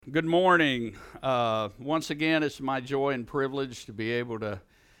Good morning. Once again, it's my joy and privilege to be able to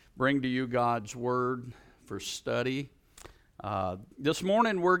bring to you God's Word for study. This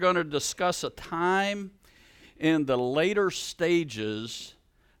morning, we're going to discuss a time in the later stages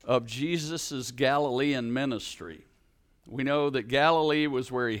of Jesus' Galilean ministry. We know that Galilee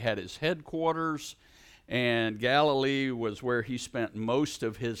was where he had his headquarters, and Galilee was where he spent most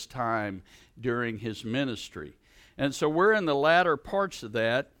of his time during his ministry. And so we're in the latter parts of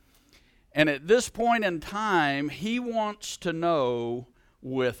that. And at this point in time, he wants to know,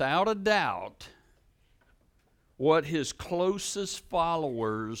 without a doubt, what his closest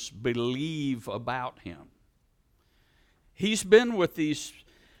followers believe about him. He's been with these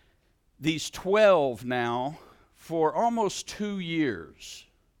 12 now for almost 2 years.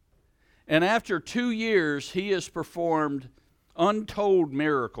 And after 2 years, he has performed untold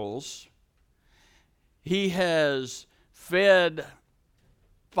miracles. He has fed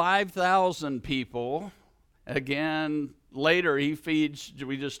 5,000 people. Again, later he feeds,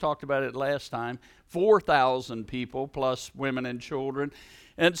 we just talked about it last time, 4,000 people plus women and children.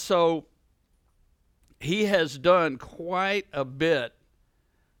 And so he has done quite a bit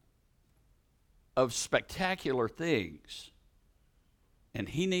of spectacular things. And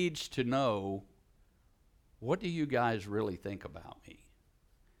he needs to know, what do you guys really think about me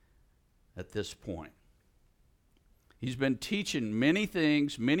at this point? He's been teaching many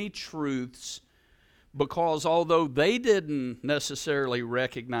things, many truths, because although they didn't necessarily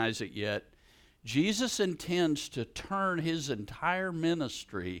recognize it yet, Jesus intends to turn his entire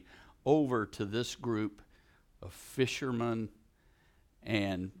ministry over to this group of fishermen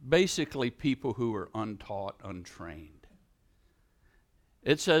and basically people who are untaught, untrained.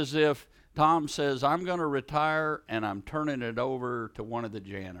 It's as if Tom says, I'm going to retire and I'm turning it over to one of the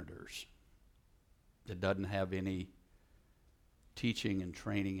janitors that doesn't have any teaching and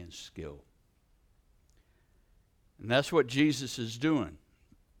training and skill. And that's what Jesus is doing.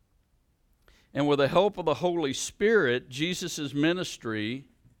 And with the help of the Holy Spirit, Jesus' ministry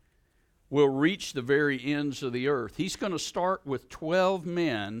will reach the very ends of the earth. He's going to start with 12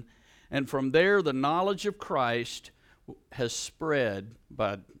 men, and from there the knowledge of Christ has spread,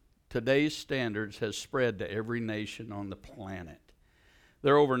 by today's standards, has spread to every nation on the planet.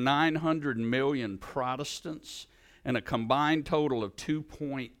 There are over 900 million Protestants and a combined total of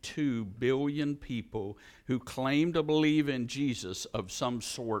 2.2 billion people who claim to believe in Jesus of some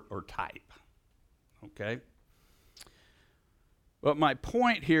sort or type. Okay? But my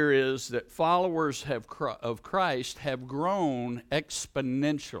point here is that followers of Christ have grown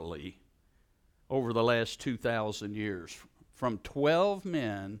exponentially over the last 2,000 years. From 12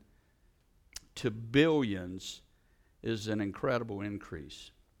 men to billions is an incredible increase.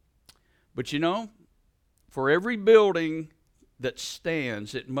 But you know, for every building that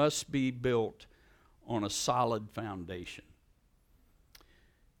stands, it must be built on a solid foundation.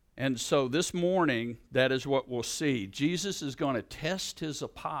 And so this morning, that is what we'll see. Jesus is going to test his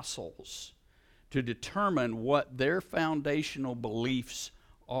apostles to determine what their foundational beliefs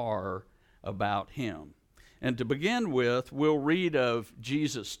are about him. And to begin with, we'll read of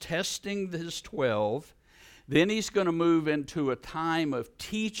Jesus testing his 12. Then he's going to move into a time of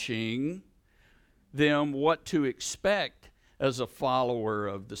teaching them what to expect as a follower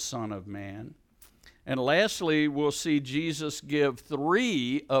of the Son of Man. And lastly, we'll see Jesus give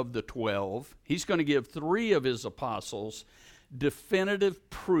 3 of the 12. He's going to give 3 of his apostles definitive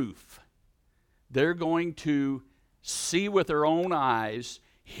proof. They're going to see with their own eyes,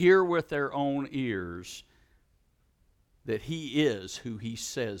 hear with their own ears, that he is who he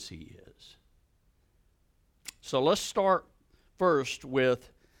says he is. So let's start first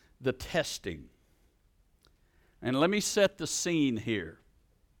with the testing. And let me set the scene here.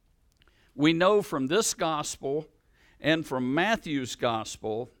 We know from this gospel and from Matthew's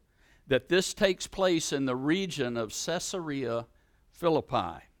gospel that this takes place in the region of Caesarea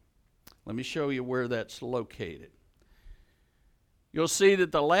Philippi. Let me show you where that's located. You'll see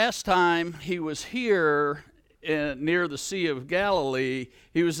that the last time he was here near the Sea of Galilee,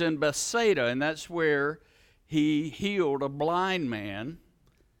 he was in Bethsaida, and that's where he healed a blind man.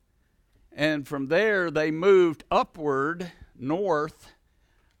 And from there, they moved upward, north,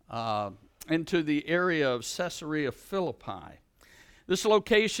 into the area of Caesarea Philippi. This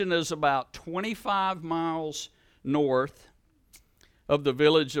location is about 25 miles north of the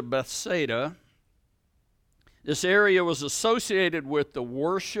village of Bethsaida. This area was associated with the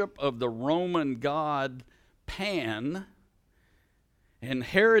worship of the Roman god Pan, and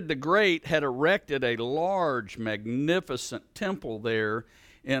Herod the Great had erected a large, magnificent temple there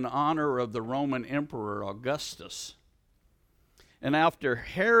in honor of the Roman Emperor Augustus. And after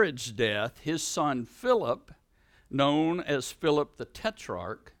Herod's death, his son Philip, known as Philip the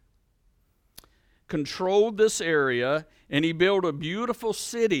Tetrarch, controlled this area, and he built a beautiful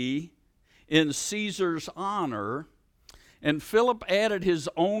city in Caesar's honor. And Philip added his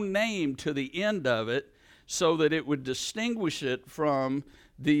own name to the end of it so that it would distinguish it from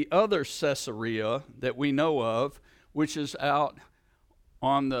the other Caesarea that we know of, which is out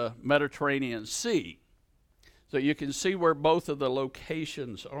on the Mediterranean Sea. So you can see where both of the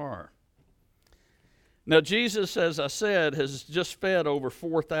locations are. Now, Jesus, as I said, has just fed over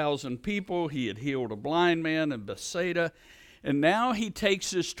 4,000 people. He had healed a blind man in Bethsaida. And now he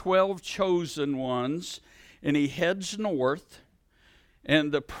takes his 12 chosen ones and he heads north.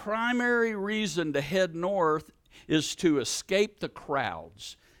 And the primary reason to head north is to escape the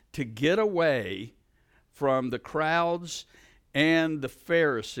crowds, to get away from the crowds and the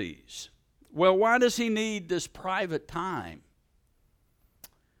Pharisees. Well, why does he need this private time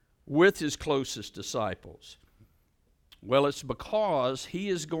with his closest disciples? Well, it's because he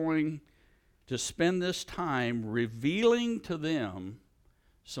is going to spend this time revealing to them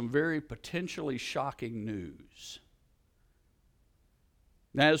some very potentially shocking news.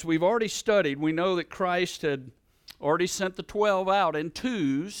 Now, as we've already studied, we know that Christ had already sent the 12 out in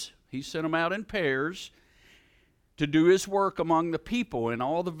twos. He sent them out in pairs to do his work among the people in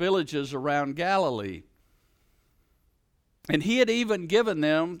all the villages around Galilee. And he had even given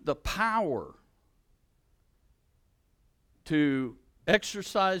them the power to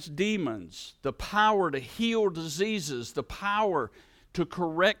exorcise demons, the power to heal diseases, the power to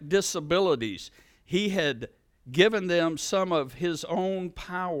correct disabilities. He had given them some of his own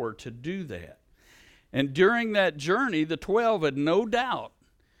power to do that. And during that journey, the 12 had no doubt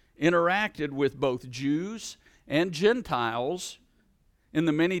interacted with both Jews and Gentiles in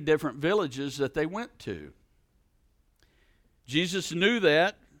the many different villages that they went to. Jesus knew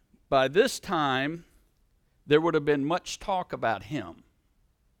that by this time there would have been much talk about him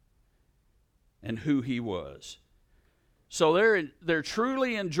and who he was. So they're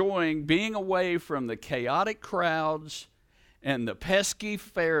truly enjoying being away from the chaotic crowds and the pesky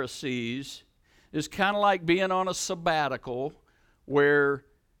Pharisees. It's kind of like being on a sabbatical where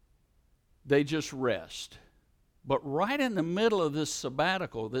they just rest. But right in the middle of this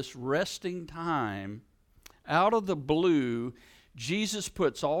sabbatical, this resting time, out of the blue, Jesus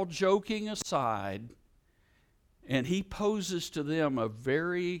puts all joking aside and he poses to them a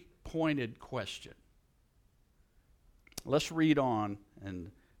very pointed question. Let's read on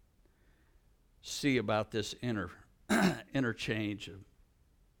and see about this interchange of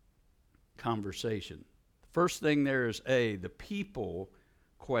conversation. The first thing there is the people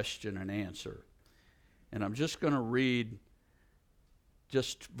question and answer. And I'm just going to read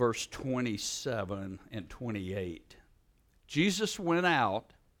just verse 27 and 28. Jesus went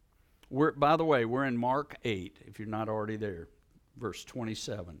out. By the way, we're in Mark 8, if you're not already there, verse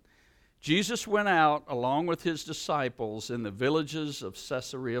 27. Jesus went out along with his disciples in the villages of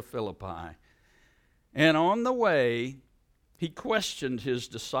Caesarea Philippi. And on the way, he questioned his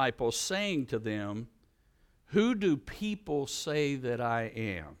disciples, saying to them, "Who do people say that I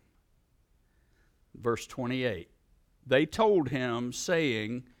am?" Verse 28. They told him,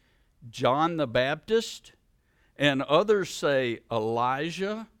 saying, "John the Baptist, and others say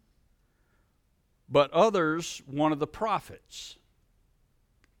Elijah, but others one of the prophets."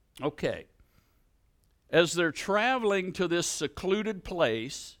 Okay. As they're traveling to this secluded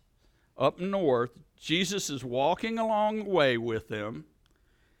place up north, Jesus is walking along the way with them,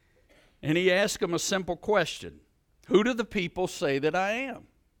 and he asks them a simple question. Who do the people say that I am?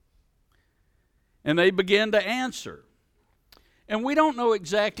 And they begin to answer. And we don't know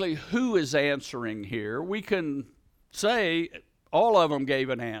exactly who is answering here. We can say all of them gave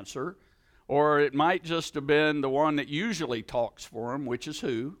an answer, or it might just have been the one that usually talks for them, which is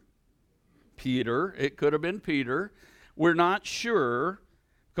who? Peter. It could have been Peter. We're not sure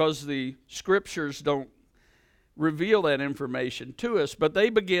because the scriptures don't reveal that information to us, but they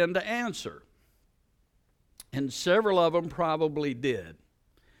begin to answer. And several of them probably did.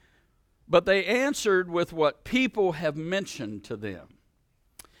 But they answered with what people have mentioned to them.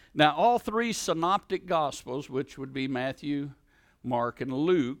 Now, all three synoptic gospels, which would be Matthew, Mark, and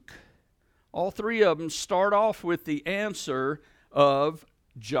Luke, all three of them start off with the answer of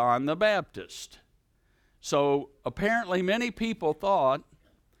John the Baptist. So apparently many people thought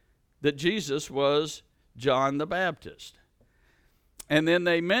that Jesus was John the Baptist. And then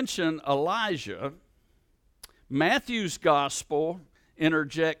they mention Elijah. Matthew's gospel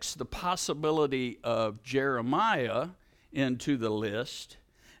interjects the possibility of Jeremiah into the list.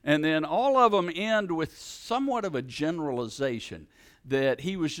 And then all of them end with somewhat of a generalization that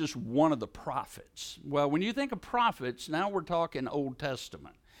he was just one of the prophets. Well, when you think of prophets, now we're talking Old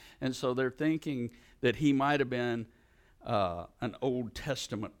Testament. And so they're thinking that he might have been an Old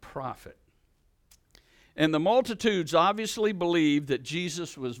Testament prophet. And the multitudes obviously believed that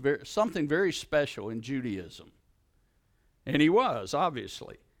Jesus was something very special in Judaism. And he was,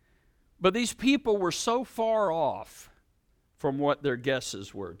 obviously. But these people were so far off from what their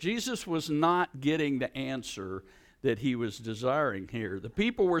guesses were. Jesus was not getting the answer that he was desiring here. The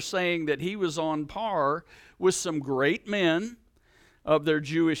people were saying that he was on par with some great men of their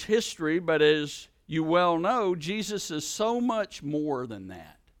Jewish history, but as you well know, Jesus is so much more than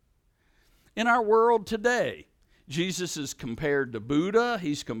that. In our world today, Jesus is compared to Buddha,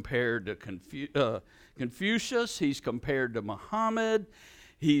 he's compared to Confucius, he's compared to Muhammad.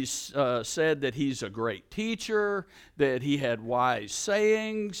 He's said that he's a great teacher, that he had wise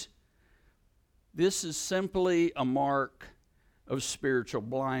sayings. This is simply a mark of spiritual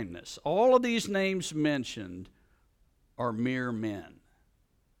blindness. All of these names mentioned are mere men.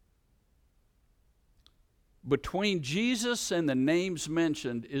 Between Jesus and the names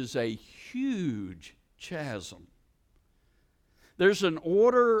mentioned is a huge chasm. There's an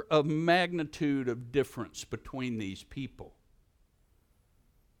order of magnitude of difference between these people.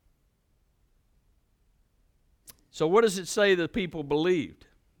 So what does it say the people believed?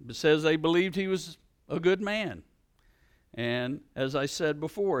 It says they believed he was a good man. And as I said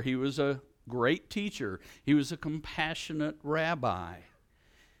before, he was a great teacher. He was a compassionate rabbi.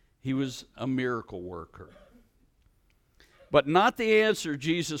 He was a miracle worker. But not the answer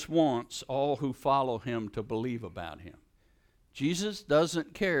Jesus wants all who follow him to believe about him. Jesus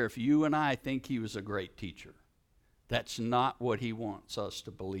doesn't care if you and I think he was a great teacher. That's not what he wants us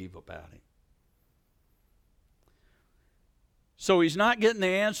to believe about him. So he's not getting the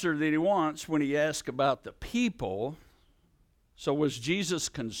answer that he wants when he asks about the people. So was Jesus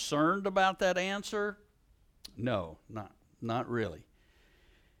concerned about that answer? No, not really.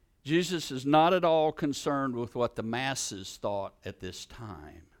 Jesus is not at all concerned with what the masses thought at this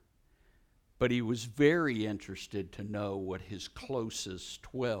time. But he was very interested to know what his closest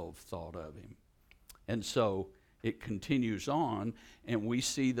 12 thought of him. And so it continues on, and we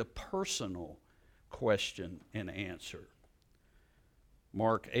see the personal question and answer.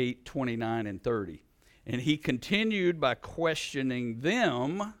 Mark 8:29 and 30. And he continued by questioning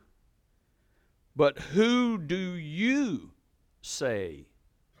them, but who do you say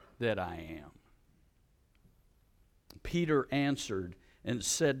that I am? Peter answered and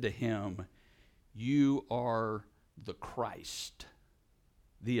said to him, you are the Christ,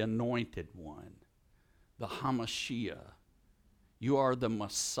 the anointed one, the Hamashiach. You are the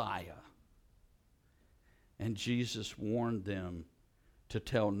Messiah. And Jesus warned them to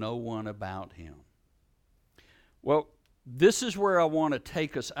tell no one about him. Well, this is where I want to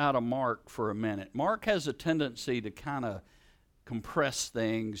take us out of Mark for a minute. Mark has a tendency to kind of compress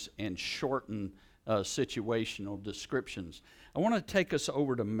things and shorten situational descriptions. I want to take us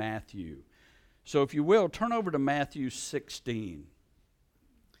over to Matthew. So if you will, turn over to Matthew 16.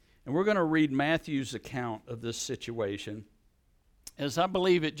 And we're going to read Matthew's account of this situation, as I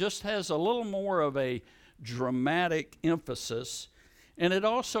believe it just has a little more of a dramatic emphasis, and it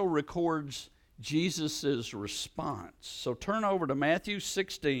also records Jesus' response. So turn over to Matthew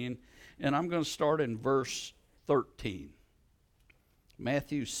 16, and I'm going to start in verse 13.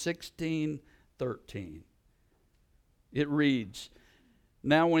 Matthew 16:13. It reads,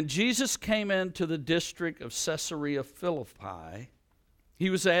 now when Jesus came into the district of Caesarea Philippi,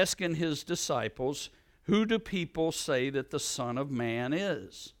 he was asking his disciples, who do people say that the Son of Man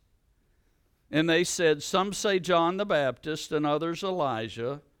is? And they said, some say John the Baptist, and others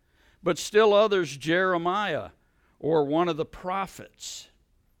Elijah, but still others Jeremiah, or one of the prophets.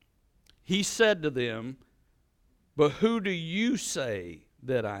 He said to them, but who do you say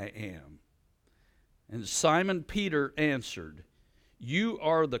that I am? And Simon Peter answered, you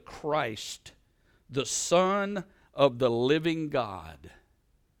are the Christ, the Son of the living God.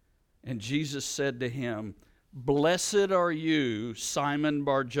 And Jesus said to him, blessed are you, Simon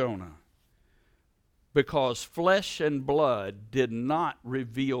Bar-Jonah, because flesh and blood did not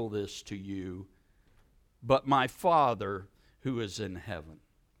reveal this to you, but my Father who is in heaven.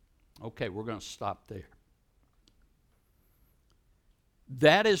 Okay, we're going to stop there.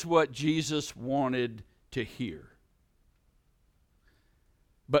 That is what Jesus wanted to hear.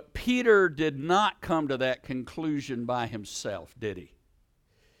 But Peter did not come to that conclusion by himself, did he?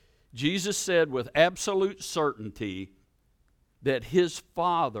 Jesus said with absolute certainty that his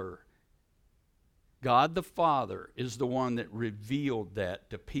Father God the Father is the one that revealed that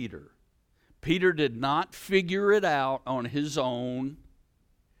to Peter. Peter did not figure it out on his own,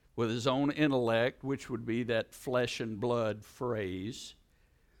 with his own intellect, which would be that flesh and blood phrase.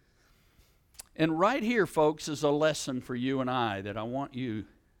 And right here, folks, is a lesson for you and I that I want you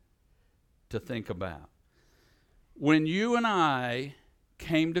to think about. When you and I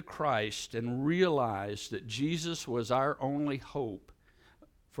came to Christ and realized that Jesus was our only hope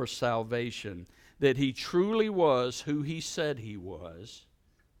for salvation, that he truly was who he said he was,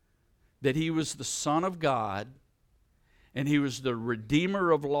 that he was the Son of God, and he was the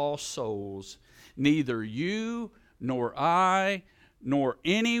Redeemer of lost souls, neither you nor I nor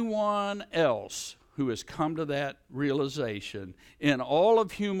anyone else who has come to that realization in all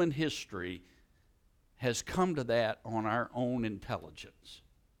of human history has come to that on our own intelligence.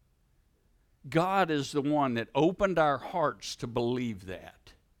 God is the one that opened our hearts to believe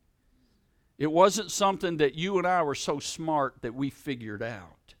that. It wasn't something that you and I were so smart that we figured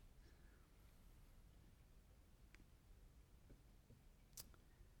out.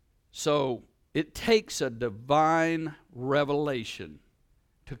 So it takes a divine revelation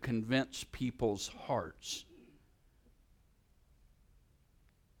to convince people's hearts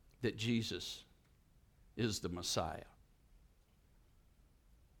that Jesus is the Messiah.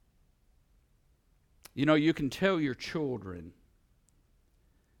 You know, you can tell your children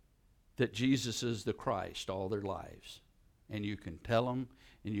that Jesus is the Christ all their lives. And you can tell them,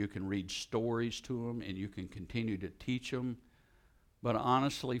 and you can read stories to them, and you can continue to teach them. But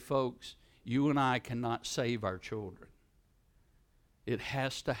honestly, folks, you and I cannot save our children. It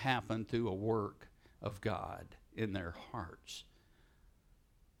has to happen through a work of God in their hearts.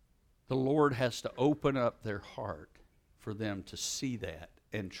 The Lord has to open up their heart for them to see that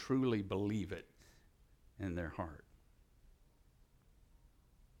and truly believe it in their heart.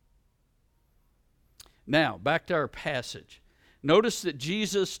 Now, back to our passage. Notice that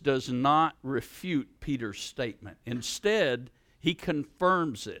Jesus does not refute Peter's statement. Instead, he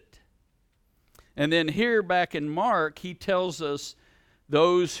confirms it. And then here back in Mark, he tells us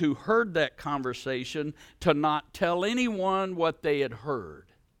those who heard that conversation to not tell anyone what they had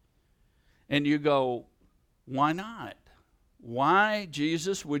heard. And you go, why not? Why,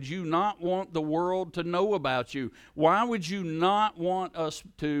 Jesus, would you not want the world to know about you? Why would you not want us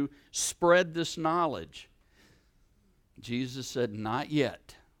to spread this knowledge? Jesus said, not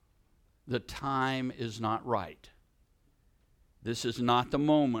yet. The time is not right. This is not the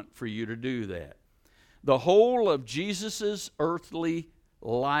moment for you to do that. The whole of Jesus' earthly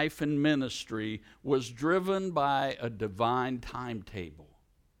life and ministry was driven by a divine timetable.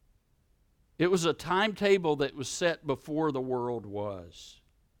 It was a timetable that was set before the world was.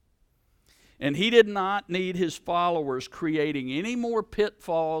 And he did not need his followers creating any more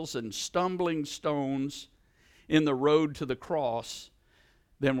pitfalls and stumbling stones in the road to the cross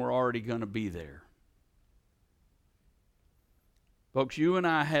than were already going to be there. Folks, you and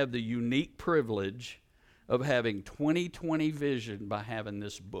I have the unique privilege of having 20/20 vision by having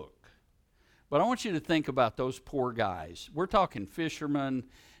this book. But I want you to think about those poor guys. We're talking fishermen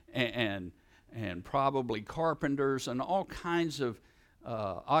and probably carpenters and all kinds of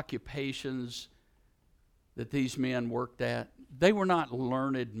occupations that these men worked at. They were not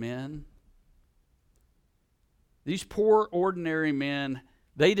learned men. These poor, ordinary men,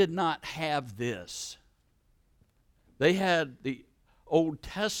 they did not have this. They had the Old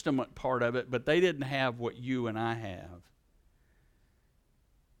Testament part of it, but they didn't have what you and I have.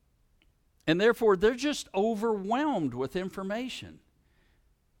 And therefore, they're just overwhelmed with information.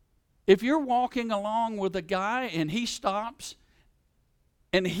 If you're walking along with a guy and he stops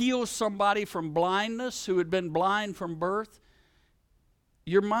and heals somebody from blindness who had been blind from birth,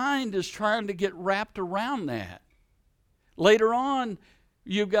 your mind is trying to get wrapped around that. Later on,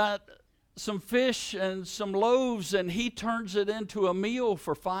 you've got some fish and some loaves, and he turns it into a meal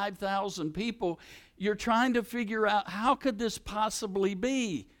for 5,000 people. You're trying to figure out, how could this possibly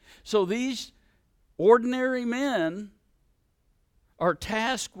be? So these ordinary men are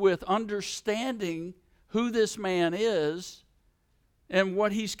tasked with understanding who this man is and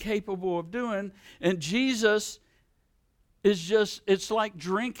what he's capable of doing. And Jesus is just, it's like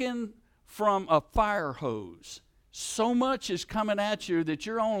drinking from a fire hose. So much is coming at you that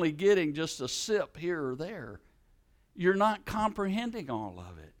you're only getting just a sip here or there. You're not comprehending all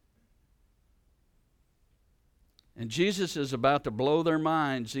of it. And Jesus is about to blow their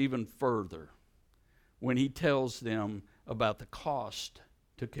minds even further when he tells them about the cost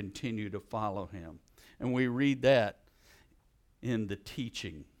to continue to follow him. And we read that in the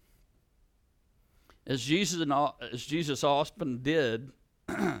teaching. As Jesus often did,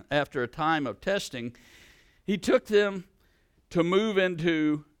 after a time of testing, he took them to move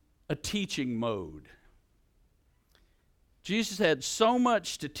into a teaching mode. Jesus had so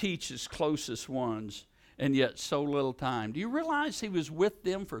much to teach his closest ones, and yet so little time. Do you realize he was with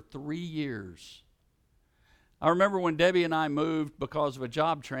them for 3 years? I remember when Debbie and I moved because of a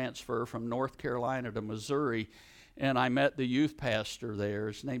job transfer from North Carolina to Missouri, and I met the youth pastor there.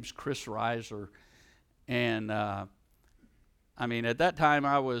 His name's Chris Reiser. And, at that time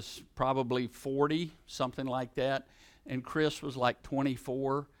I was probably 40, something like that, and Chris was like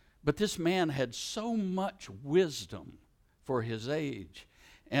 24. But this man had so much wisdom for his age,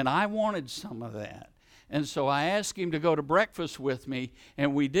 and I wanted some of that. And so I asked him to go to breakfast with me,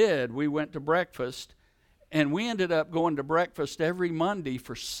 and we did. We went to breakfast, and we ended up going to breakfast every Monday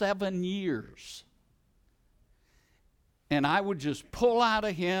for 7 years. And I would just pull out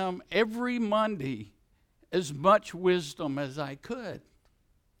of him every Monday as much wisdom as I could.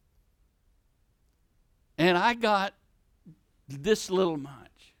 And I got this little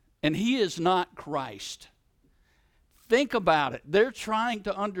much. And he is not Christ. Think about it. They're trying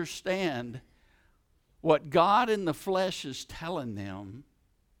to understand what God in the flesh is telling them.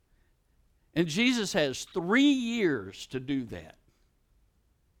 And Jesus has 3 years to do that.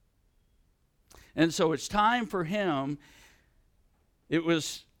 And so it's time for him. It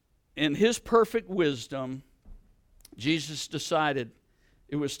was in his perfect wisdom, Jesus decided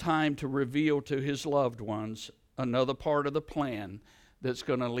it was time to reveal to his loved ones another part of the plan that's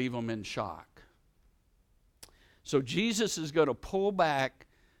going to leave them in shock. So Jesus is going to pull back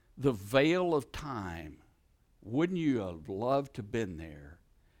the veil of time. Wouldn't you have loved to have been there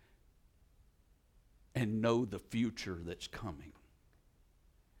and know the future that's coming?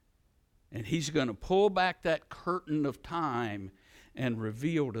 And he's going to pull back that curtain of time and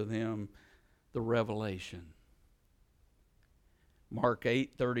reveal to them the revelation. Mark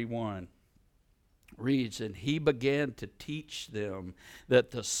 8:31 reads, "And he began to teach them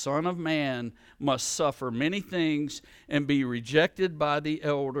that the Son of Man must suffer many things and be rejected by the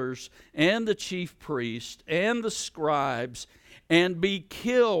elders and the chief priests and the scribes and be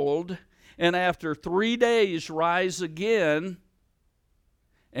killed, and after 3 days rise again."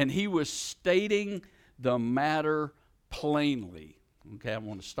 And he was stating the matter plainly. Okay, I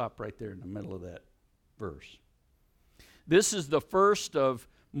want to stop right there in the middle of that verse. This is the first of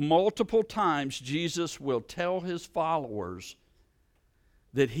multiple times Jesus will tell his followers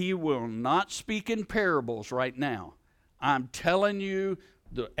that he will not speak in parables right now. I'm telling you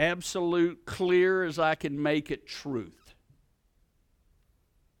the absolute clear as I can make it truth.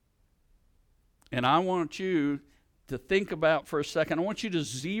 And I want you to think about for a second, I want you to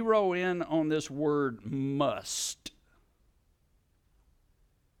zero in on this word must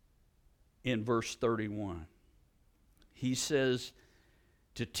in verse 31. He says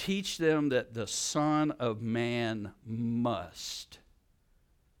to teach them that the Son of Man must.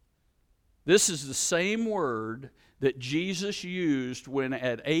 This is the same word that Jesus used when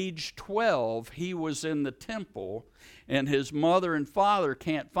at age 12 he was in the temple and his mother and father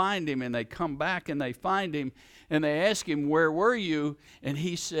can't find him, and they come back and they find him and they ask him, "Where were you?" And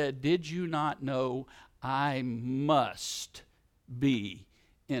he said, "Did you not know I must be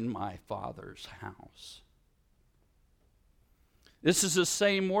in my Father's house?" This is the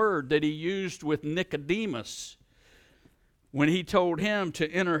same word that he used with Nicodemus when he told him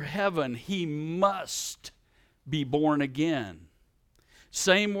to enter heaven, he must be born again.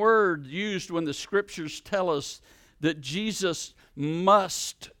 Same word used when the scriptures tell us that Jesus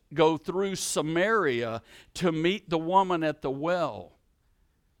must go through Samaria to meet the woman at the well.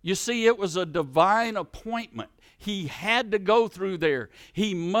 You see, it was a divine appointment. He had to go through there.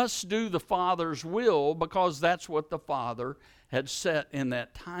 He must do the Father's will because that's what the Father had set in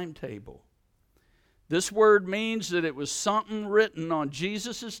that timetable. This word means that it was something written on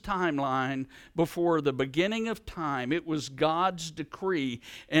Jesus' timeline before the beginning of time. It was God's decree,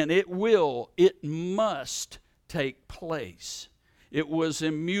 and it must take place. It was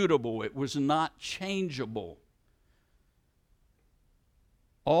immutable. It was not changeable.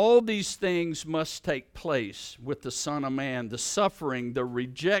 All these things must take place with the Son of Man: the suffering, the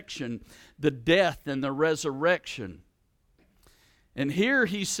rejection, the death, and the resurrection. And here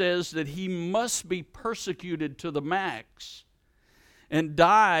he says that he must be persecuted to the max and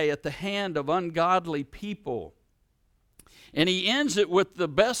die at the hand of ungodly people. And he ends it with the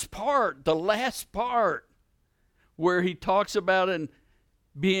best part, the last part, where he talks about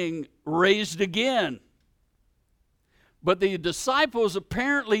being raised again. But the disciples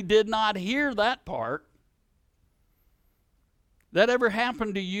apparently did not hear that part. That ever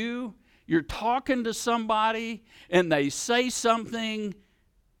happened to you? You're talking to somebody and they say something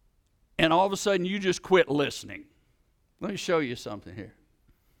and all of a sudden you just quit listening. Let me show you something here.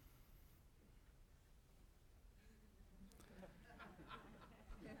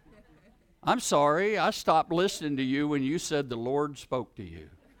 I'm sorry, I stopped listening to you when you said the Lord spoke to you.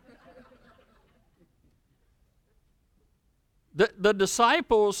 The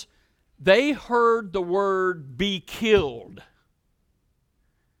disciples, they heard the word be killed,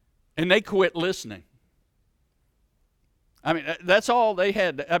 and they quit listening. I mean, that's all they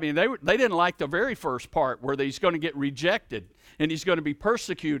had. I mean, they didn't like the very first part where he's going to get rejected and he's going to be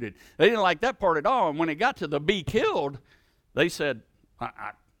persecuted. They didn't like that part at all. And when it got to the be killed, they said,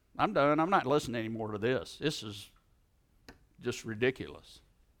 I'm done. I'm not listening anymore to this. This is just ridiculous.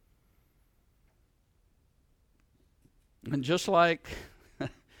 And just like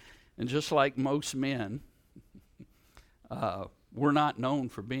most men, we're not known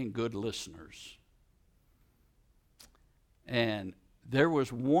for being good listeners. And there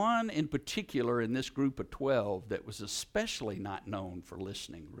was one in particular in this group of 12 that was especially not known for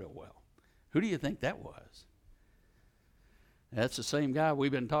listening real well. Who do you think that was? That's the same guy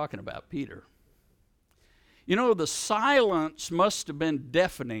we've been talking about, Peter. You know, the silence must have been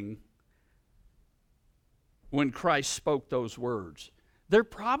deafening when Christ spoke those words. They're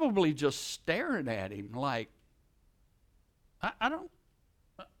probably just staring at him like, I don't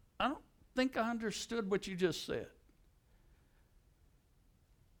think I understood what you just said.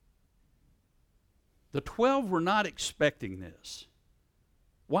 The 12 were not expecting this.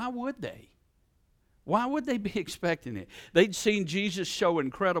 Why would they? Why would they be expecting it? They'd seen Jesus show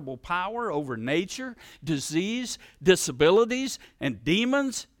incredible power over nature, disease, disabilities, and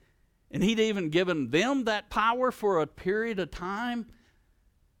demons, and he'd even given them that power for a period of time.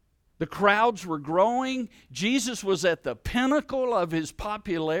 The crowds were growing. Jesus was at the pinnacle of his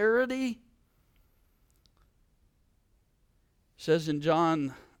popularity. It says in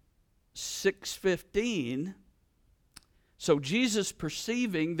John 6:15, so Jesus,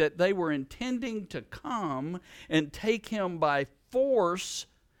 perceiving that they were intending to come and take him by force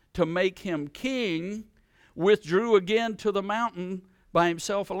to make him king, withdrew again to the mountain by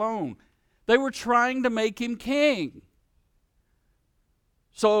himself alone. They were trying to make him king.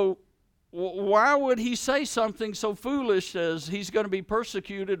 So why would he say something so foolish as he's going to be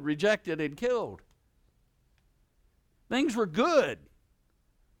persecuted, rejected, and killed? Things were good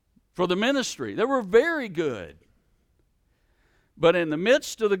for the ministry. They were very good. But in the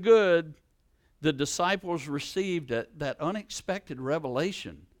midst of the good, the disciples received that unexpected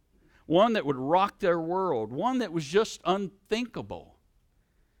revelation, one that would rock their world, one that was just unthinkable.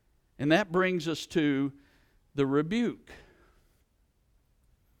 And that brings us to the rebuke.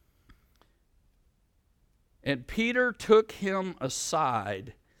 And Peter took him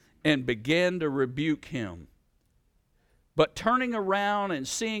aside and began to rebuke him. But turning around and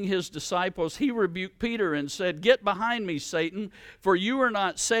seeing his disciples, he rebuked Peter and said, "Get behind me, Satan, for you are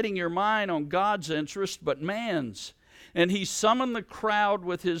not setting your mind on God's interest, but man's." And he summoned the crowd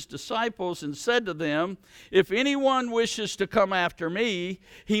with his disciples and said to them, "If anyone wishes to come after me,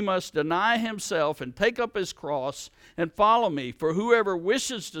 he must deny himself and take up his cross and follow me. For whoever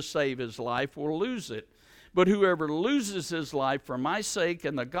wishes to save his life will lose it. But whoever loses his life for my sake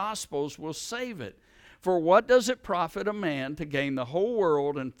and the gospel's will save it. For what does it profit a man to gain the whole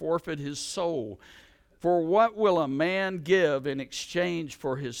world and forfeit his soul? For what will a man give in exchange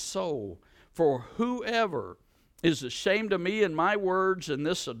for his soul? For whoever is ashamed of me and my words in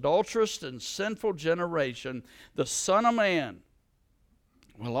this adulterous and sinful generation, the Son of Man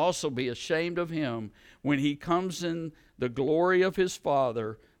will also be ashamed of him when he comes in the glory of his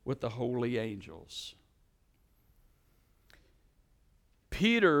Father with the holy angels."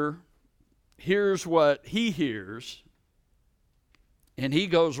 Peter hears what he hears, and he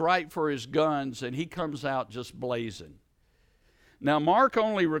goes right for his guns, and he comes out just blazing. Now, Mark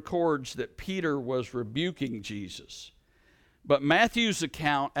only records that Peter was rebuking Jesus, but Matthew's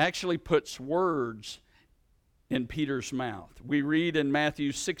account actually puts words in Peter's mouth. We read in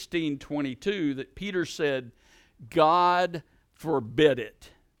Matthew 16:22 that Peter said, "God forbid it,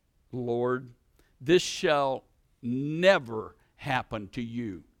 Lord. This shall never happen to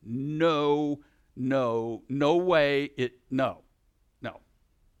you." No way, no.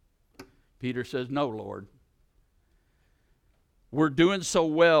 Peter says, "No, Lord. We're doing so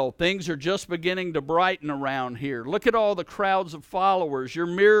well. Things are just beginning to brighten around here. Look at all the crowds of followers. Your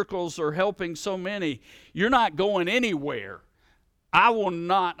miracles are helping so many. You're not going anywhere. I will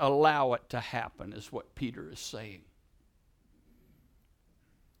not allow it to happen," is what Peter is saying.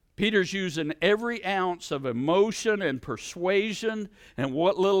 Peter's using every ounce of emotion and persuasion and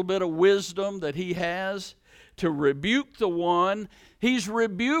what little bit of wisdom that he has to rebuke the one, he's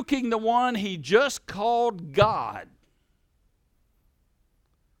rebuking the one he just called God.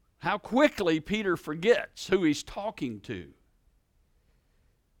 How quickly Peter forgets who he's talking to.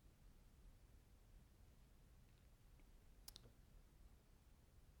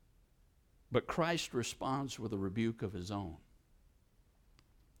 But Christ responds with a rebuke of his own.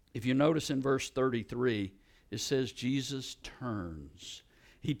 If you notice in verse 33, it says Jesus turns.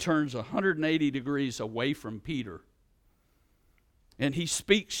 He turns 180 degrees away from Peter. And he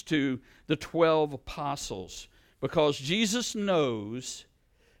speaks to the 12 apostles, because Jesus knows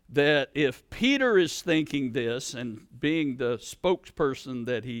that if Peter is thinking this, and being the spokesperson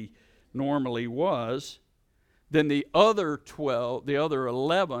that he normally was, then the other 12, the other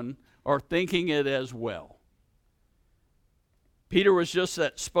 11 are thinking it as well. Peter was just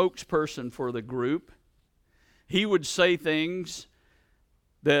that spokesperson for the group. He would say things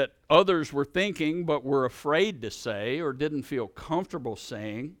that others were thinking but were afraid to say or didn't feel comfortable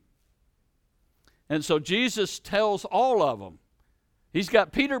saying. And so Jesus tells all of them. He's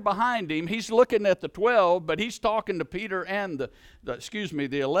got Peter behind him. He's looking at the 12, but he's talking to Peter and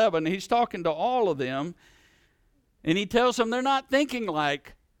the 11. He's talking to all of them. And he tells them they're not thinking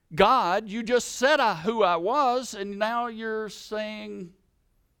like God. You just said who I was, and now you're saying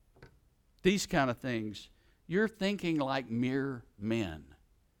these kind of things. You're thinking like mere men.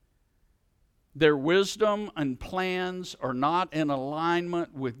 Their wisdom and plans are not in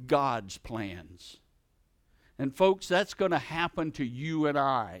alignment with God's plans. And folks, that's going to happen to you and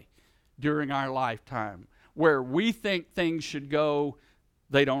I during our lifetime. Where we think things should go,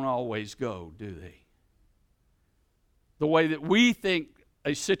 they don't always go, do they? The way that we think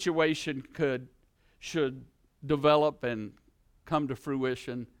a situation should develop and come to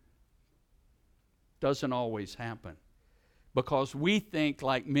fruition doesn't always happen. Because we think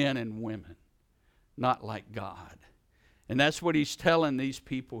like men and women, not like God. And that's what he's telling these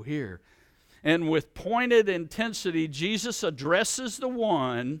people here. And with pointed intensity, Jesus addresses the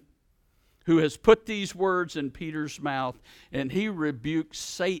one who has put these words in Peter's mouth, and he rebukes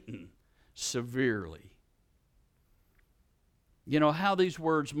Satan severely. You know how these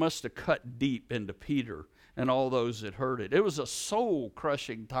words must have cut deep into Peter and all those that heard it. It was a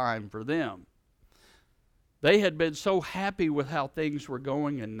soul-crushing time for them. They had been so happy with how things were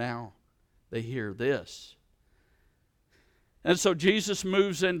going, and now they hear this. And so Jesus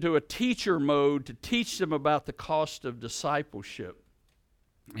moves into a teacher mode to teach them about the cost of discipleship.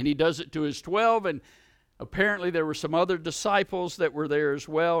 And he does it to his 12, and apparently there were some other disciples that were there as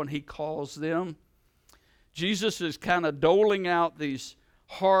well, and he calls them. Jesus is kind of doling out these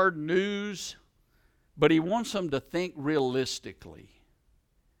hard news, but he wants them to think realistically.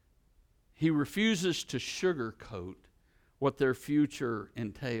 He refuses to sugarcoat what their future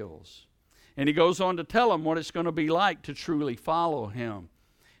entails. And he goes on to tell them what it's going to be like to truly follow him.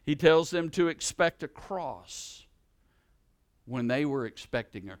 He tells them to expect a cross when they were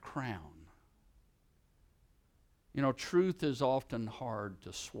expecting a crown. You know, truth is often hard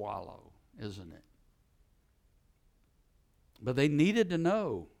to swallow, isn't it? But they needed to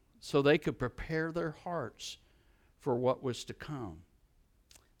know so they could prepare their hearts for what was to come.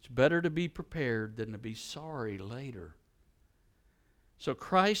 It's better to be prepared than to be sorry later. So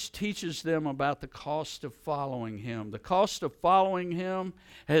Christ teaches them about the cost of following him. The cost of following him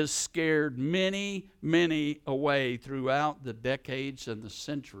has scared many, many away throughout the decades and the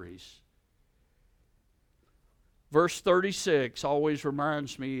centuries. Verse 36 always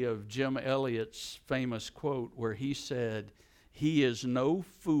reminds me of Jim Elliot's famous quote where he said, "He is no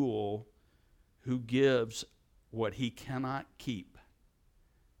fool who gives what he cannot keep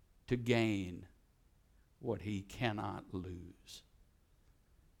to gain what he cannot lose."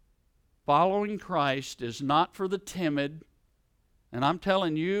 Following Christ is not for the timid, and I'm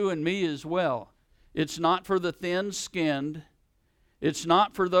telling you and me as well, it's not for the thin-skinned, it's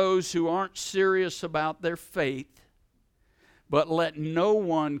not for those who aren't serious about their faith, but let no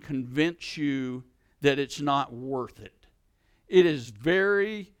one convince you that it's not worth it. It is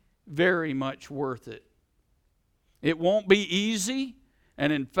very, very much worth it. It won't be easy,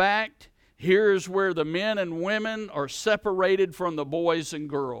 and in fact, here's where the men and women are separated from the boys and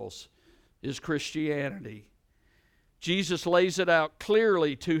girls. Is Christianity. Jesus lays it out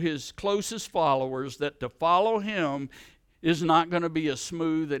clearly to his closest followers that to follow him is not going to be a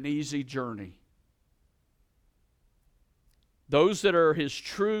smooth and easy journey. Those that are his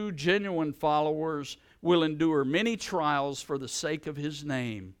true, genuine followers will endure many trials for the sake of his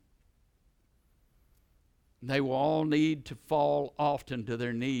name. They will all need to fall often to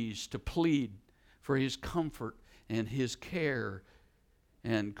their knees to plead for his comfort and his care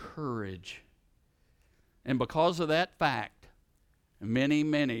and courage. And because of that fact, many,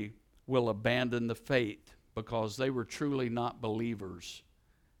 many will abandon the faith because they were truly not believers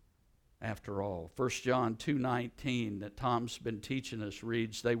after all. 1 John 2:19 that Tom's been teaching us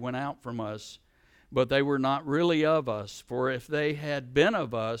reads, "They went out from us, but they were not really of us. For if they had been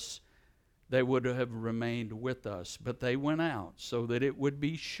of us, they would have remained with us. But they went out so that it would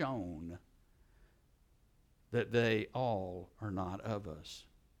be shown that they all are not of us."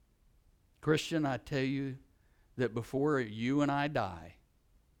 Christian, I tell you that before you and I die,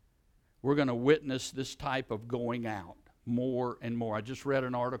 we're going to witness this type of going out more and more. I just read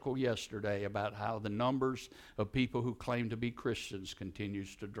an article yesterday about how the numbers of people who claim to be Christians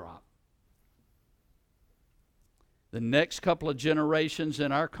continues to drop. The next couple of generations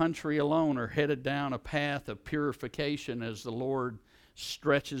in our country alone are headed down a path of purification as the Lord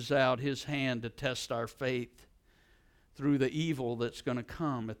stretches out His hand to test our faith through the evil that's going to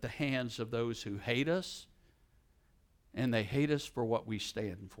come at the hands of those who hate us, and they hate us for what we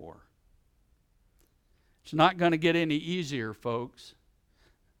stand for. It's not going to get any easier, folks.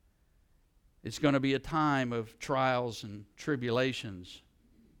 It's going to be a time of trials and tribulations.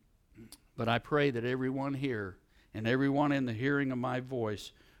 But I pray that everyone here and everyone in the hearing of my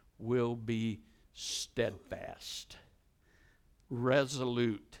voice will be steadfast,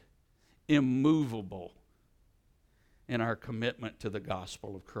 resolute, immovable in our commitment to the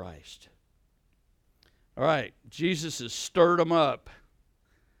gospel of Christ. All right, Jesus has stirred them up.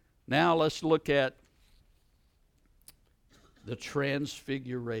 Now let's look at the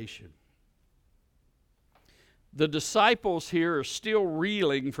transfiguration. The disciples here are still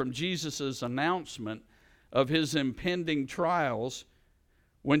reeling from Jesus' announcement of His impending trials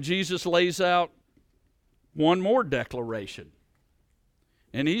when Jesus lays out one more declaration.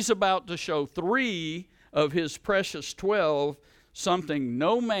 And He's about to show 3 of His precious 12 something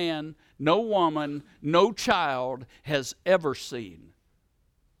no man, no woman, no child has ever seen.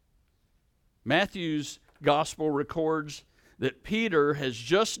 Matthew's gospel records that Peter has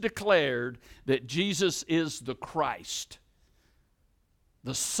just declared that Jesus is the Christ,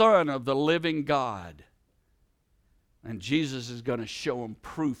 the Son of the living God. And Jesus is going to show him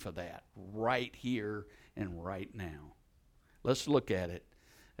proof of that right here and right now. Let's look at it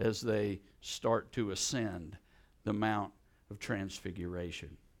as they start to ascend the Mount of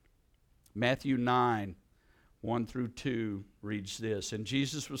Transfiguration. Matthew 9, 1 through 2 reads this, "And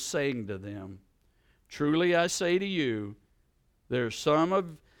Jesus was saying to them, 'Truly I say to you, there are some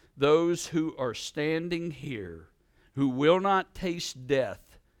of those who are standing here who will not taste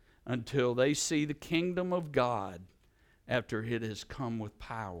death until they see the kingdom of God after it has come with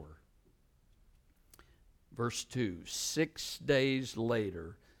power.'" Verse 2, 6 days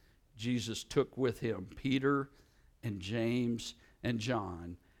later, Jesus took with him Peter and James and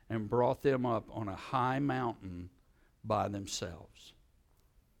John and brought them up on a high mountain by themselves.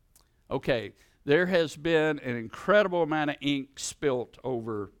 Okay, there has been an incredible amount of ink spilt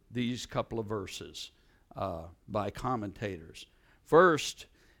over these couple of verses by commentators. First,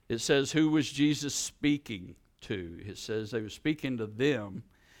 it says, who was Jesus speaking to? It says they were speaking to them.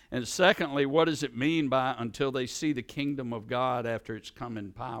 And secondly, what does it mean by until they see the kingdom of God after it's come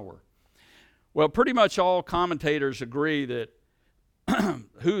in power? Well, pretty much all commentators agree that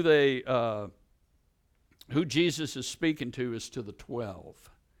who Jesus is speaking to is to the 12.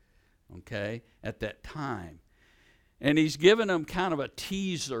 Okay, at that time. And he's given them kind of a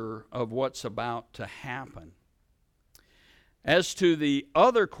teaser of what's about to happen. As to the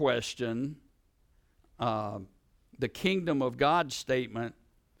other question, the kingdom of God statement,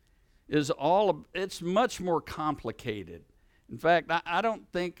 it's much more complicated. In fact, I don't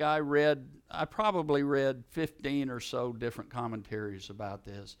think I probably read 15 or so different commentaries about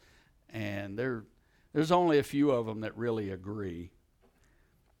this, and there's only a few of them that really agree.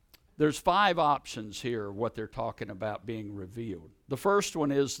 There's 5 options here, what they're talking about being revealed. The first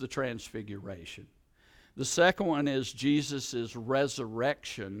one is the transfiguration. The second one is Jesus'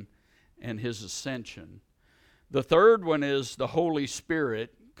 resurrection and his ascension. The third one is the Holy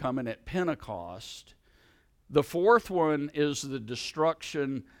Spirit coming at Pentecost. The fourth one is the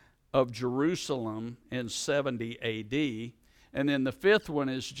destruction of Jerusalem in 70 A.D. And then the fifth one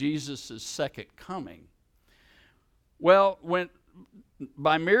is Jesus' second coming. Well,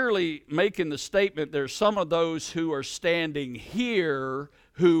 by merely making the statement, there's some of those who are standing here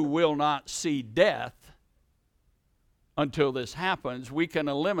who will not see death until this happens, we can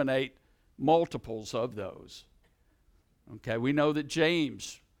eliminate multiples of those. Okay, we know that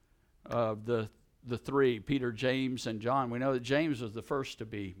James, the 3, Peter, James, and John, we know that James was the first to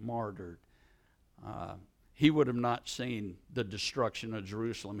be martyred. he would have not seen the destruction of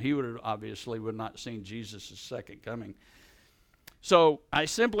Jerusalem. He would have not seen Jesus' second coming. So I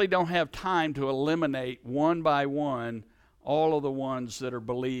simply don't have time to eliminate one by one all of the ones that are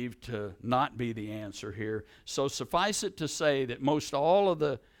believed to not be the answer here. So suffice it to say that most all of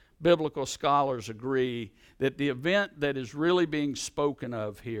the biblical scholars agree that the event that is really being spoken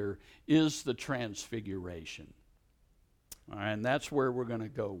of here is the transfiguration. All right, and that's where we're going to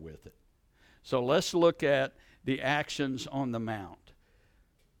go with it. So let's look at the actions on the Mount.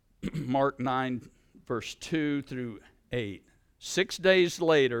 Mark 9, verse 2 through 8. 6 days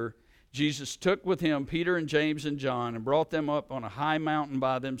later, Jesus took with him Peter and James and John and brought them up on a high mountain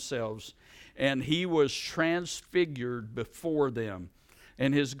by themselves, and he was transfigured before them.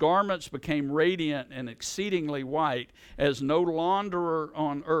 And his garments became radiant and exceedingly white, as no launderer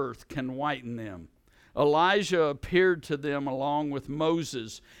on earth can whiten them. Elijah appeared to them along with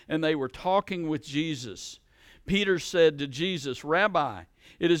Moses, and they were talking with Jesus. Peter said to Jesus, "Rabbi,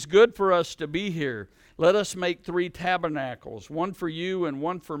 it is good for us to be here. Let us make 3 tabernacles, one for you and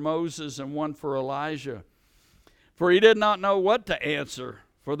one for Moses and one for Elijah." For he did not know what to answer,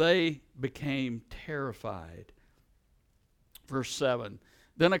 for they became terrified. Verse 7,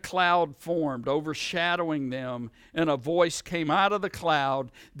 then a cloud formed, overshadowing them, and a voice came out of the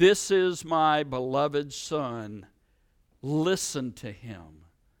cloud, "This is my beloved Son. Listen to him."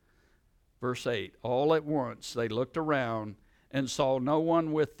 Verse 8, all at once they looked around and saw no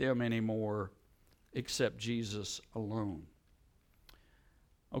one with them anymore except Jesus alone.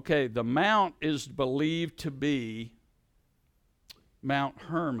 Okay, the mount is believed to be Mount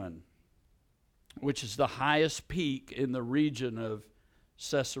Hermon, which is the highest peak in the region of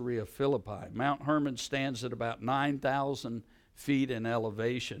Caesarea Philippi. Mount Hermon stands at about 9,000 feet in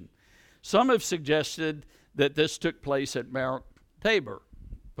elevation. Some have suggested that this took place at Mount Tabor,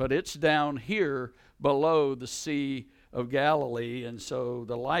 but it's down here below the Sea of Galilee, and so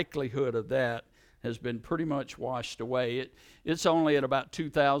the likelihood of that has been pretty much washed away. It's only at about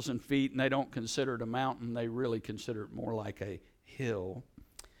 2,000 feet, and they don't consider it a mountain. They really consider it more like a hill.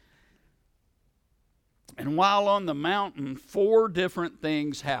 And while on the mountain, 4 different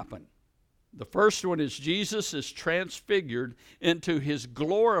things happen. The first one is Jesus is transfigured into his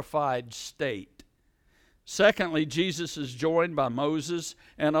glorified state. Secondly, Jesus is joined by Moses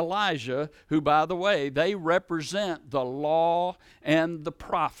and Elijah, who, by the way, they represent the law and the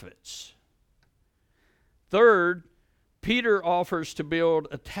prophets. Third, Peter offers to build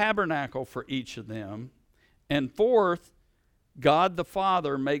a tabernacle for each of them. And fourth, God the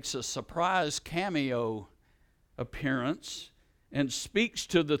Father makes a surprise cameo appearance and speaks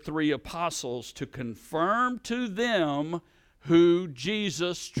to the 3 apostles to confirm to them who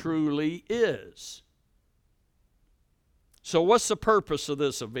Jesus truly is. So what's the purpose of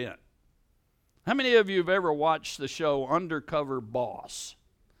this event? How many of you have ever watched the show Undercover Boss?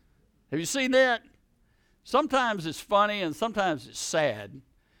 Have you seen that? Sometimes it's funny and sometimes it's sad.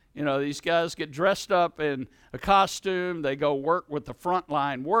 You know, these guys get dressed up in a costume. They go work with the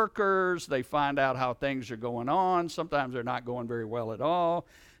frontline workers. They find out how things are going on. Sometimes they're not going very well at all.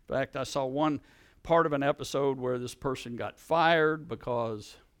 In fact, I saw one part of an episode where this person got fired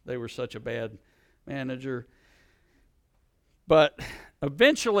because they were such a bad manager. But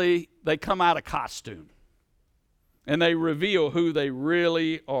eventually, they come out of costume, and they reveal who they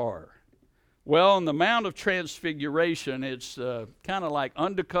really are. Well, on the Mount of Transfiguration, it's kind of like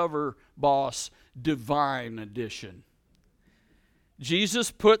Undercover Boss Divine Edition.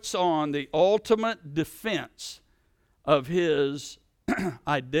 Jesus puts on the ultimate defense of his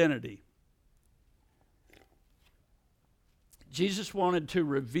identity. Jesus wanted to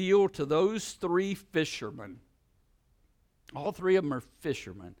reveal to those 3 fishermen, all 3 of them are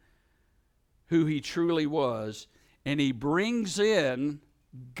fishermen, who he truly was, and he brings in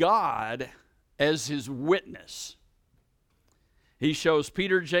God as his witness. He shows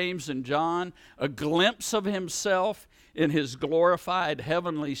Peter, James, and John a glimpse of himself in his glorified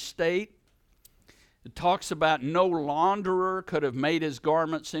heavenly state. It talks about no launderer could have made his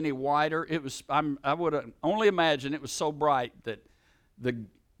garments any whiter. I would only imagine it was so bright that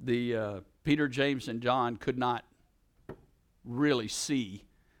the Peter, James, and John could not really see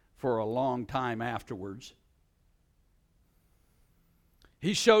for a long time afterwards.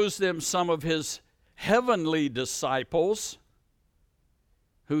 He shows them some of his heavenly disciples,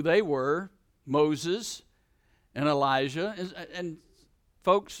 who they were, Moses and Elijah. And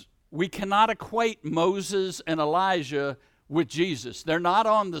folks, we cannot equate Moses and Elijah with Jesus. They're not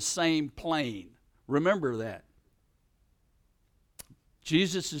on the same plane. Remember that.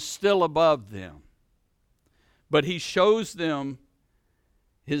 Jesus is still above them. But he shows them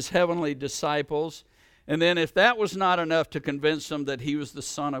his heavenly disciples. And then if that was not enough to convince them that he was the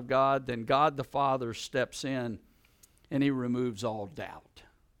Son of God, then God the Father steps in and he removes all doubt.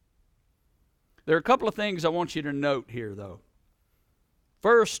 There are a couple of things I want you to note here, though.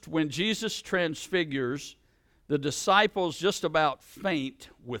 First, when Jesus transfigures, the disciples just about faint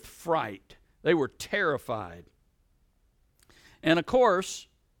with fright. They were terrified. And of course,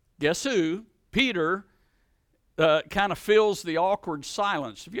 guess who? Peter kind of fills the awkward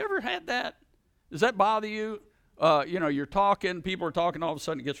silence. Have you ever had that? Does that bother you? You're talking, people are talking, all of a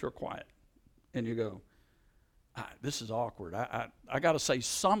sudden it gets real quiet. And you go, this is awkward. I got to say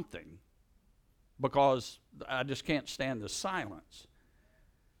something because I just can't stand the silence.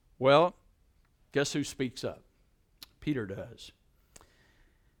 Well, guess who speaks up? Peter does.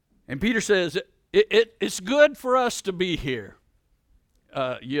 And Peter says, it's good for us to be here.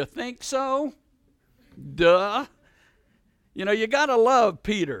 You think so? Duh. You got to love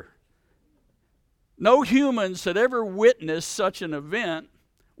Peter. No humans had ever witnessed such an event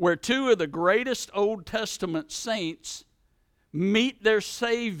where two of the greatest Old Testament saints meet their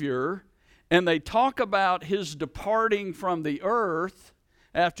Savior and they talk about his departing from the earth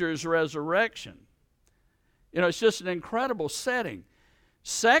after his resurrection. It's just an incredible setting.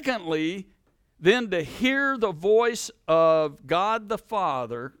 Secondly, then to hear the voice of God the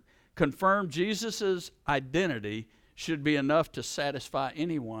Father confirm Jesus' identity should be enough to satisfy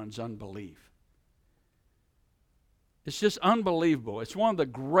anyone's unbelief. It's just unbelievable. It's one of the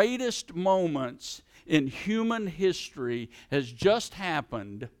greatest moments in human history has just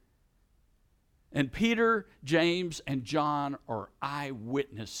happened, and Peter, James, and John are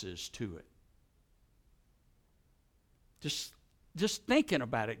eyewitnesses to it. Just thinking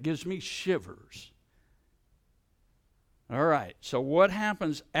about it gives me shivers. All right, so what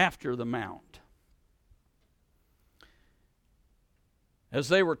happens after the mount? As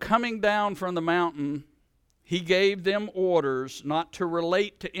they were coming down from the mountain, he gave them orders not to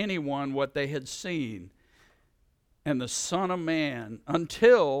relate to anyone what they had seen and the Son of Man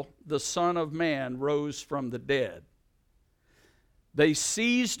until the Son of Man rose from the dead. They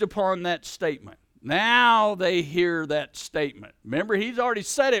seized upon that statement. Now they hear that statement. Remember, he's already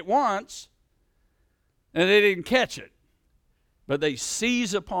said it once, and they didn't catch it. But they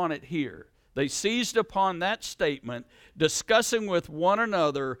seize upon it here. They seized upon that statement, discussing with one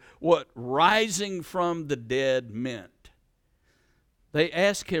another what rising from the dead meant. They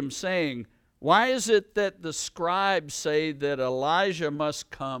asked him, saying, "Why is it that the scribes say that Elijah must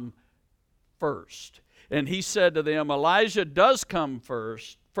come first?" And he said to them, Elijah does come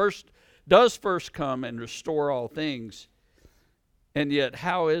first come and restore all things. And yet,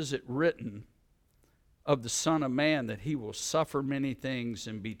 how is it written of the Son of Man that he will suffer many things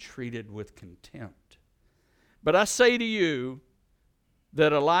and be treated with contempt? But I say to you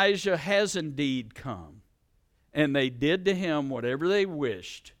that Elijah has indeed come, and they did to him whatever they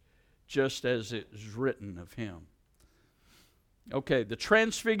wished, just as it is written of him. Okay, the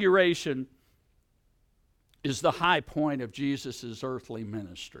transfiguration is the high point of Jesus' earthly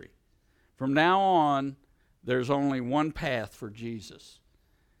ministry. From now on, there's only one path for Jesus,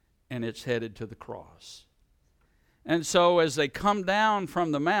 and it's headed to the cross. And so as they come down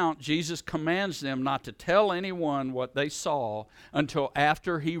from the mount, Jesus commands them not to tell anyone what they saw until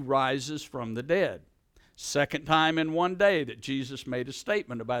after he rises from the dead. Second time in one day that Jesus made a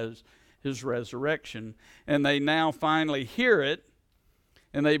statement about his resurrection. And they now finally hear it,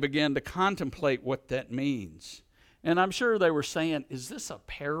 and they begin to contemplate what that means. And I'm sure they were saying, is this a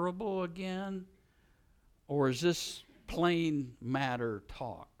parable again? Or is this plain matter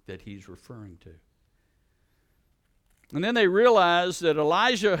talk that he's referring to? And then they realized that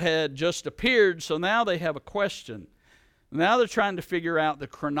Elijah had just appeared, so now they have a question. Now they're trying to figure out the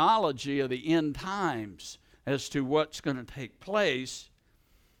chronology of the end times as to what's going to take place.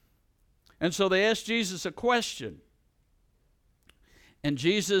 And so they asked Jesus a question. And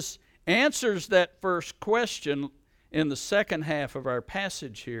Jesus answers that first question in the second half of our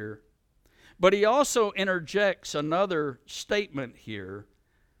passage here. But he also interjects another statement here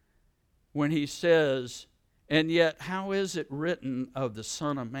when he says, "And yet how is it written of the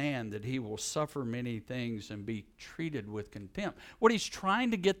Son of Man that he will suffer many things and be treated with contempt?" What he's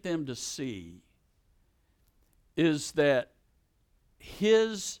trying to get them to see is that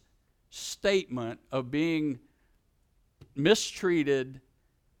his statement of being mistreated,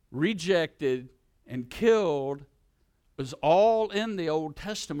 rejected, and killed was all in the Old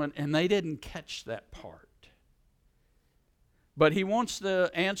Testament, and they didn't catch that part. But he wants to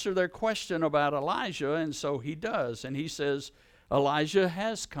answer their question about Elijah, and so he does. And he says, Elijah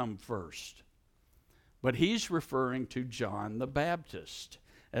has come first. But he's referring to John the Baptist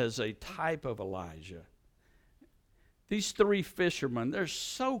as a type of Elijah. these three fishermen, they're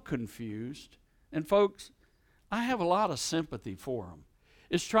so confused. And folks, I have a lot of sympathy for them.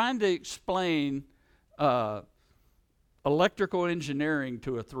 It's trying to explain electrical engineering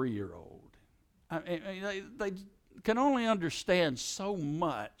to a 3-year-old. They can only understand so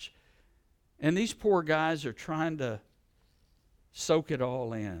much. And these poor guys are trying to soak it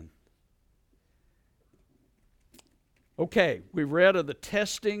all in. Okay, we've read of the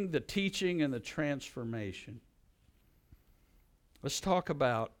testing, the teaching, and the transformation. Let's talk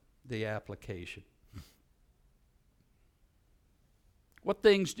about the application. What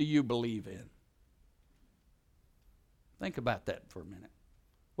things do you believe in? Think about that for a minute.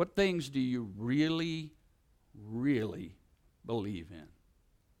 What things do you really, really believe in?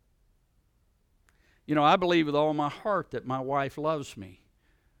 You know, I believe with all my heart that my wife loves me.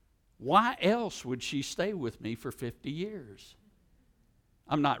 Why else would she stay with me for 50 years?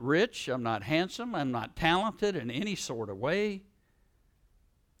 I'm not rich, I'm not handsome, I'm not talented in any sort of way.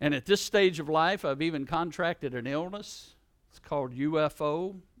 And at this stage of life, I've even contracted an illness. It's called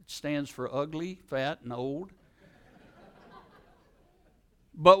UFO. It stands for ugly, fat, and old.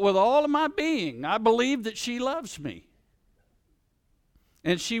 But with all of my being, I believe that she loves me.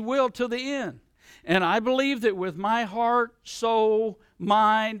 And she will to the end. And I believe that with my heart, soul,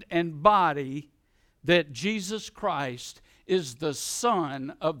 mind, and body, that Jesus Christ is the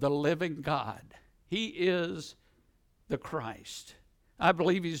Son of the living God. He is the Christ. I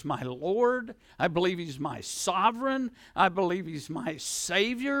believe He's my Lord. I believe He's my sovereign. I believe He's my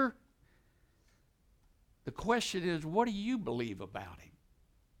Savior. The question is, what do you believe about Him?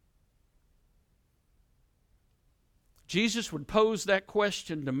 Jesus would pose that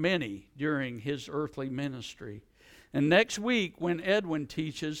question to many during His earthly ministry. And next week, when Edwin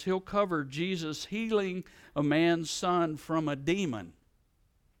teaches, he'll cover Jesus healing a man's son from a demon.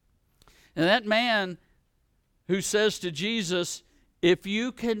 And that man who says to Jesus, "If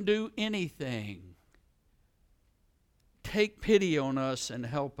you can do anything, take pity on us and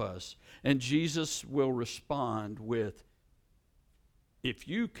help us." And Jesus will respond with, "If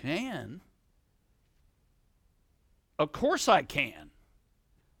you can, of course I can."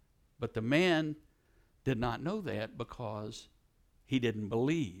 But the man did not know that because he didn't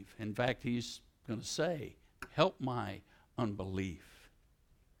believe. In fact, he's going to say, "Help my unbelief."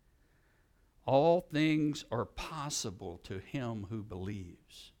 All things are possible to him who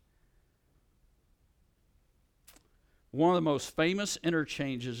believes. One of the most famous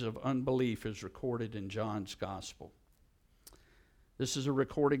interchanges of unbelief is recorded in John's Gospel. This is a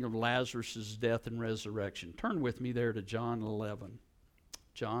recording of Lazarus' death and resurrection. Turn with me there to John 11.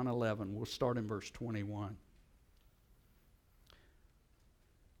 John 11, we'll start in verse 21.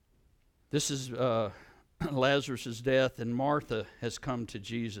 This is Lazarus' death, and Martha has come to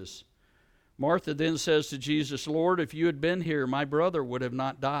Jesus. Martha then says to Jesus, "Lord, if you had been here, my brother would have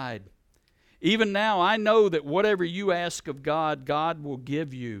not died. Even now I know that whatever you ask of God, God will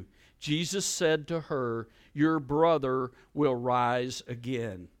give you." Jesus said to her, "Your brother will rise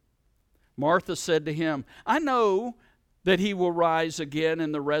again." Martha said to him, "I know that he will rise again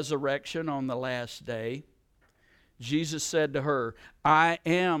in the resurrection on the last day." Jesus said to her, "I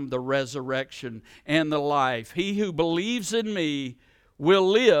am the resurrection and the life. He who believes in me will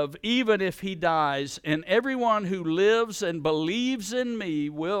live even if he dies, and everyone who lives and believes in me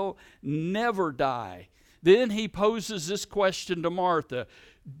will never die." Then he poses this question to Martha,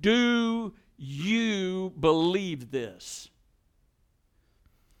 "Do you believe this?"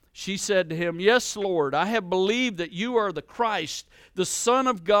 She said to him, "Yes, Lord, I have believed that you are the Christ, the Son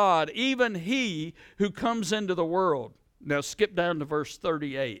of God, even He who comes into the world." Now skip down to verse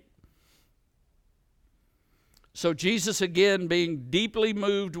 38. So Jesus, again being deeply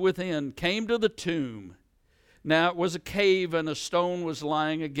moved within, came to the tomb. Now it was a cave, and a stone was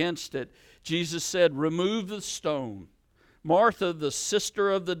lying against it. Jesus said, "Remove the stone." Martha, the sister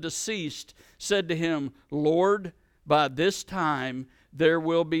of the deceased, said to him, "Lord, by this time there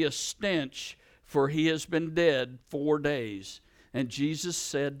will be a stench, for he has been dead 4 days." And Jesus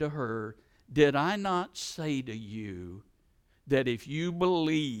said to her, "Did I not say to you that if you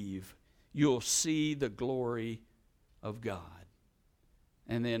believe, you'll see the glory of God?"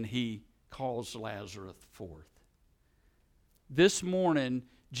 And then he calls Lazarus forth. This morning,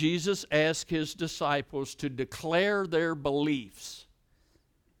 Jesus asked his disciples to declare their beliefs.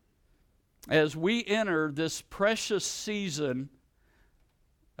 As we enter this precious season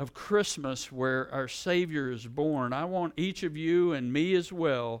of Christmas where our Savior is born, I want each of you and me as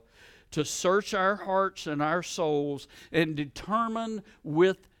well to search our hearts and our souls and determine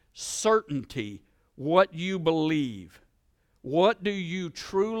with certainty what you believe. What do you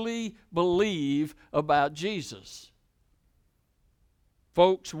truly believe about Jesus?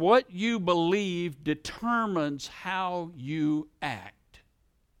 Folks, what you believe determines how you act.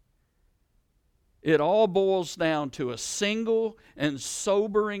 It all boils down to a single and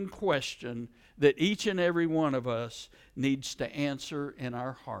sobering question that each and every one of us needs to answer in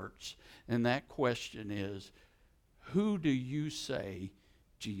our hearts. And that question is, who do you say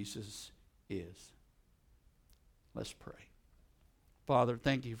Jesus is? Let's pray. Father,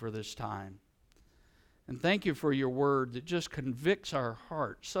 thank you for this time. And thank you for your word that just convicts our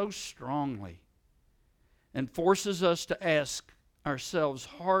heart so strongly and forces us to ask ourselves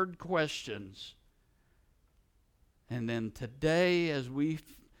hard questions. And then today, as we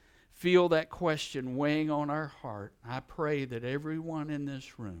feel that question weighing on our heart, I pray that everyone in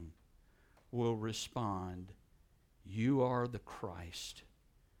this room will respond, you are the Christ,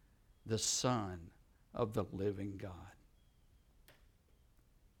 the Son of the living God.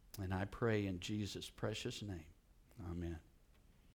 And I pray in Jesus' precious name. Amen.